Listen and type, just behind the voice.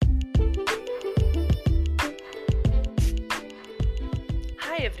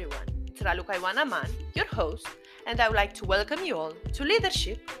Raluca Iwanaman, your host, and I would like to welcome you all to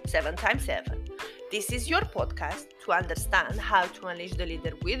Leadership 7x7. This is your podcast to understand how to unleash the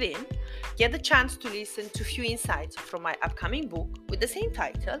leader within, get the chance to listen to a few insights from my upcoming book with the same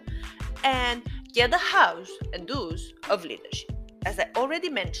title, and get the hows and do's of leadership. As I already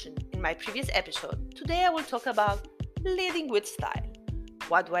mentioned in my previous episode, today I will talk about leading with style.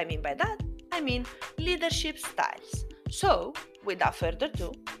 What do I mean by that? I mean leadership styles. So, without further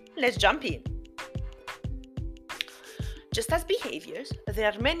ado, let's jump in. Just as behaviors,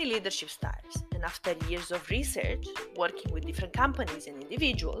 there are many leadership styles, and after years of research, working with different companies and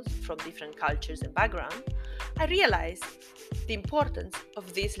individuals from different cultures and backgrounds, I realized the importance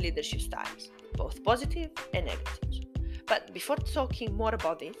of these leadership styles, both positive and negative. But before talking more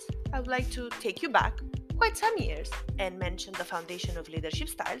about this, I would like to take you back quite some years and mention the foundation of leadership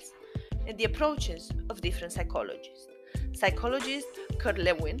styles and the approaches of different psychologists. Psychologist Kurt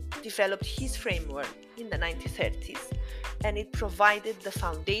Lewin developed his framework in the 1930s, and it provided the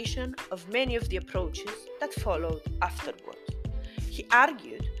foundation of many of the approaches that followed afterwards. He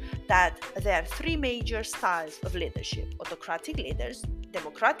argued that there are three major styles of leadership: autocratic leaders,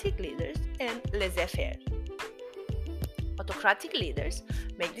 democratic leaders, and laissez-faire. Autocratic leaders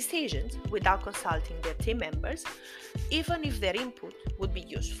make decisions without consulting their team members, even if their input would be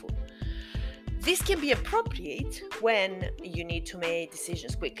useful. This can be appropriate when you need to make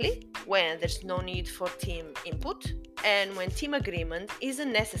decisions quickly, when there's no need for team input, and when team agreement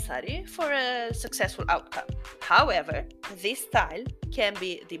isn't necessary for a successful outcome. However, this style can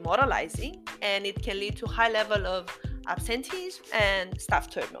be demoralizing and it can lead to high level of absenteeism and staff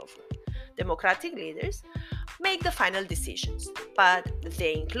turnover. Democratic leaders make the final decisions, but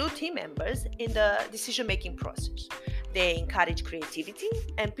they include team members in the decision-making process. They encourage creativity,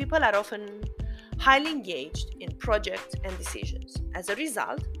 and people are often highly engaged in projects and decisions. As a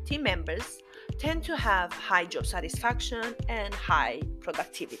result, team members tend to have high job satisfaction and high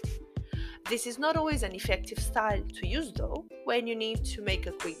productivity. This is not always an effective style to use, though, when you need to make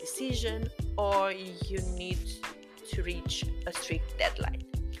a quick decision or you need to reach a strict deadline.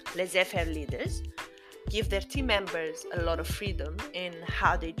 Laissez-faire leaders give their team members a lot of freedom in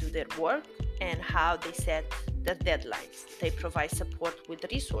how they do their work and how they set their deadlines. They provide support with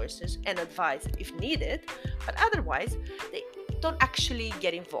resources and advice if needed, but otherwise they don't actually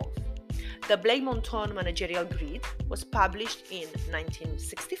get involved. The Blais-Monton Managerial Grid was published in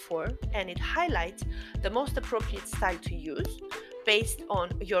 1964, and it highlights the most appropriate style to use based on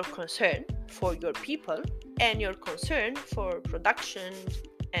your concern for your people and your concern for production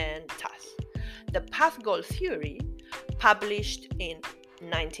and tasks. The path goal theory, published in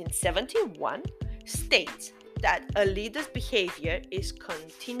 1971, states that a leader's behavior is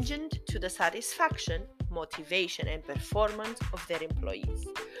contingent to the satisfaction, motivation, and performance of their employees.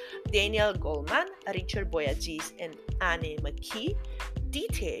 Daniel Goleman, Richard Boyajian, and Anne McKee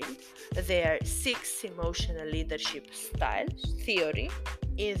detailed their 6 emotional leadership styles theory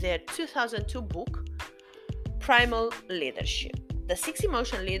in their 2002 book, Primal Leadership. The 6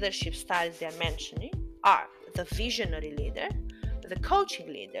 emotional leadership styles they are mentioning are the visionary leader, the coaching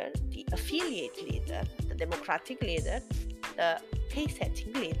leader, the affiliate leader, the democratic leader, the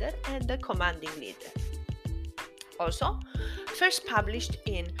pace-setting leader, and the commanding leader. Also, first published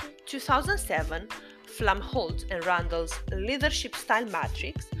in 2007, Flumholtz and Randall's Leadership Style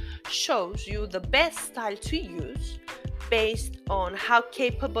Matrix shows you the best style to use based on how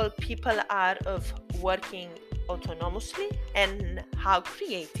capable people are of working autonomously and how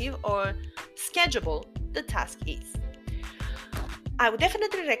creative or schedulable the task is. I would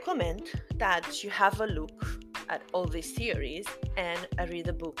definitely recommend that you have a look at all these theories and read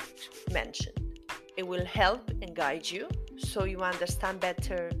the book mentioned. It will help and guide you so you understand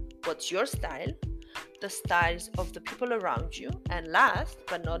better what's your style, the styles of the people around you, and last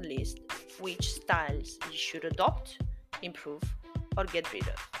but not least, which styles you should adopt, improve, or get rid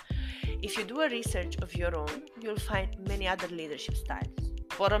of. If you do a research of your own, you'll find many other leadership styles.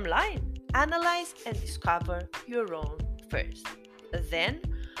 Bottom line, analyze and discover your own first, then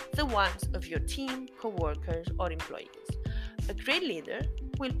the ones of your team, co-workers, or employees. A great leader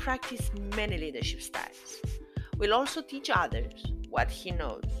will practice many leadership styles. Will also teach others what he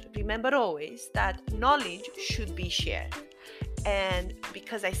knows. Remember always that knowledge should be shared. And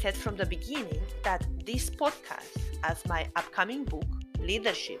because I said from the beginning that this podcast, as my upcoming book,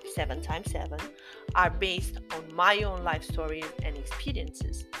 Leadership 7x7, are based on my own life stories and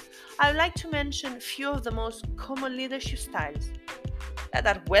experiences, I would like to mention a few of the most common leadership styles that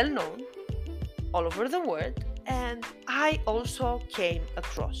are well known all over the world and I also came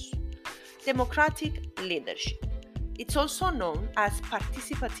across. Democratic leadership. It's also known as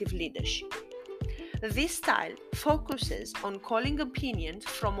participative leadership. This style focuses on calling opinions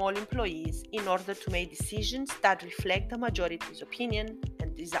from all employees in order to make decisions that reflect the majority's opinion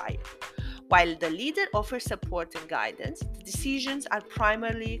and desire. While the leader offers support and guidance, the decisions are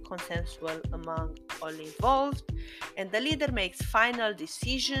primarily consensual among all involved, and the leader makes final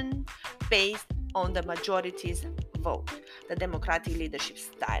decision based on the majority's vote. The democratic leadership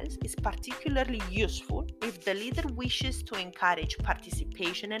style is particularly useful if the leader wishes to encourage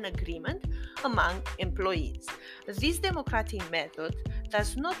participation and agreement among employees. This democratic method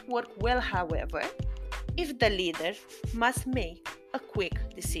does not work well, however, if the leader must make a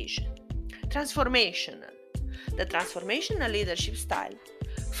quick decision. Transformational. The transformational leadership style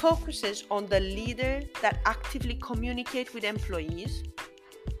focuses on the leader that actively communicates with employees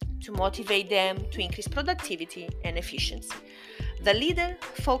to motivate them to increase productivity and efficiency. The leader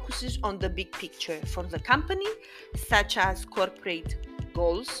focuses on the big picture for the company, such as corporate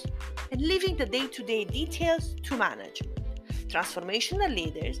goals, and leaving the day-to-day details to management. Transformational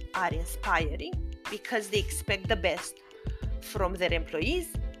leaders are inspiring because they expect the best from their employees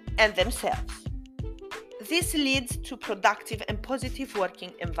and themselves. This leads to productive and positive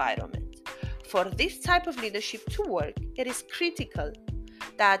working environment. For this type of leadership to work, it is critical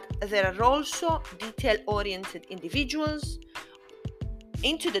that there are also detail-oriented individuals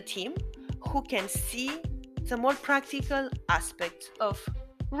into the team who can see the more practical aspects of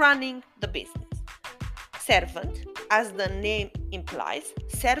running the business. Servant, as the name implies,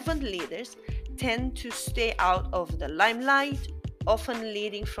 servant leaders tend to stay out of the limelight, often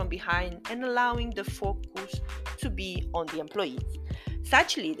leading from behind and allowing the focus to be on the employees.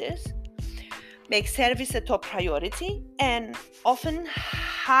 Such leaders make service a top priority and often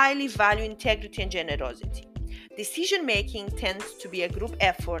highly value integrity and generosity. Decision-making tends to be a group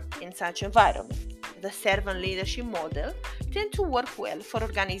effort in such environment. The servant leadership model tends to work well for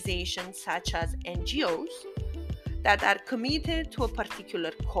organizations such as NGOs that are committed to a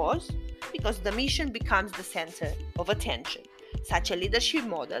particular cause because the mission becomes the center of attention. Such a leadership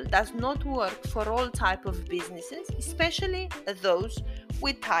model does not work for all types of businesses, especially those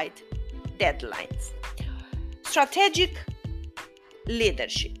with tight deadlines. Strategic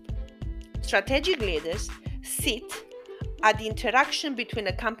leadership. Strategic leaders sit at the interaction between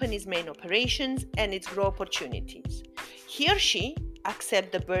a company's main operations and its growth opportunities. He or she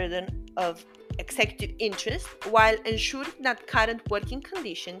accepts the burden of executive interest while ensuring that current working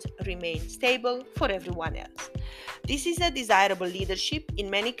conditions remain stable for everyone else. This is a desirable leadership in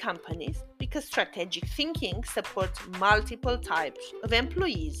many companies because strategic thinking supports multiple types of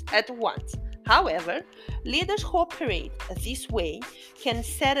employees at once. However, leaders who operate this way can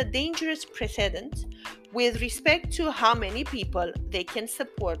set a dangerous precedent with respect to how many people they can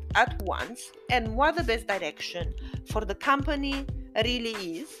support at once and what the best direction for the company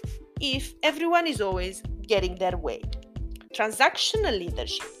really is if everyone is always getting their way. Transactional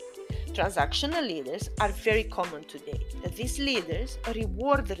leadership. Transactional leaders are very common today. These leaders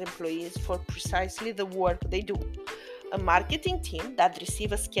reward their employees for precisely the work they do. A marketing team that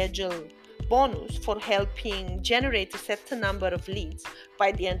receives a scheduled bonus for helping generate a certain number of leads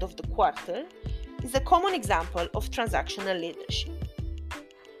by the end of the quarter is a common example of transactional leadership.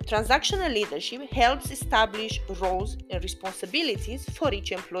 Transactional leadership helps establish roles and responsibilities for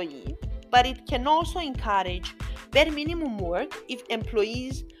each employee, but it can also encourage bare minimum work if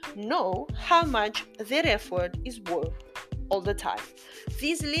employees know how much their effort is worth all the time.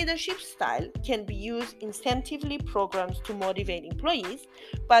 This leadership style can be used incentively programs to motivate employees,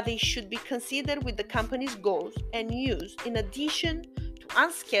 but they should be considered with the company's goals and used in addition to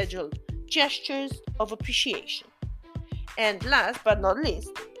unscheduled gestures of appreciation. And last but not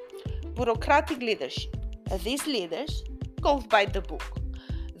least, bureaucratic leadership. These leaders go by the book.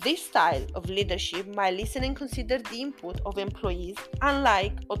 This style of leadership might listen and consider the input of employees,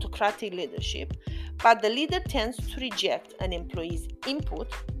 unlike autocratic leadership, but the leader tends to reject an employee's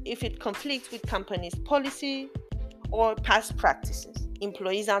input if it conflicts with company's policy or past practices.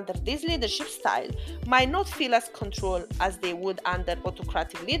 Employees under this leadership style might not feel as controlled as they would under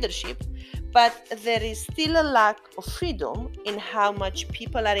autocratic leadership, but there is still a lack of freedom in how much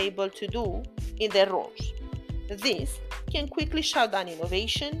people are able to do in their roles. This can quickly shut down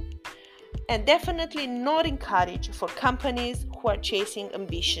innovation and definitely not encourage for companies who are chasing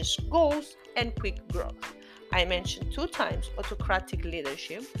ambitious goals and quick growth. I mentioned 2 times autocratic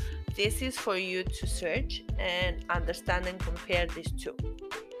leadership. This is for you to search and understand and compare these two.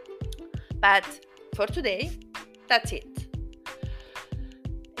 But for today, that's it.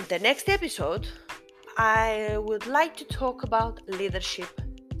 In the next episode, I would like to talk about leadership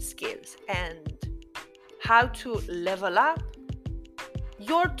skills and how to level up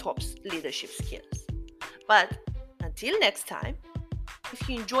your top leadership skills. But until next time, if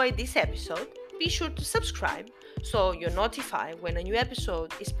you enjoyed this episode, be sure to subscribe so you're notified when a new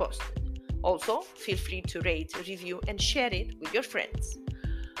episode is posted. Also, feel free to rate, review, and share it with your friends.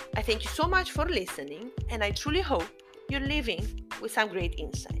 I thank you so much for listening, and I truly hope you're leaving with some great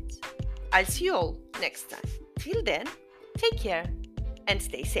insights. I'll see you all next time. Till then, take care and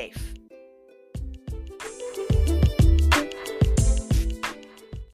stay safe.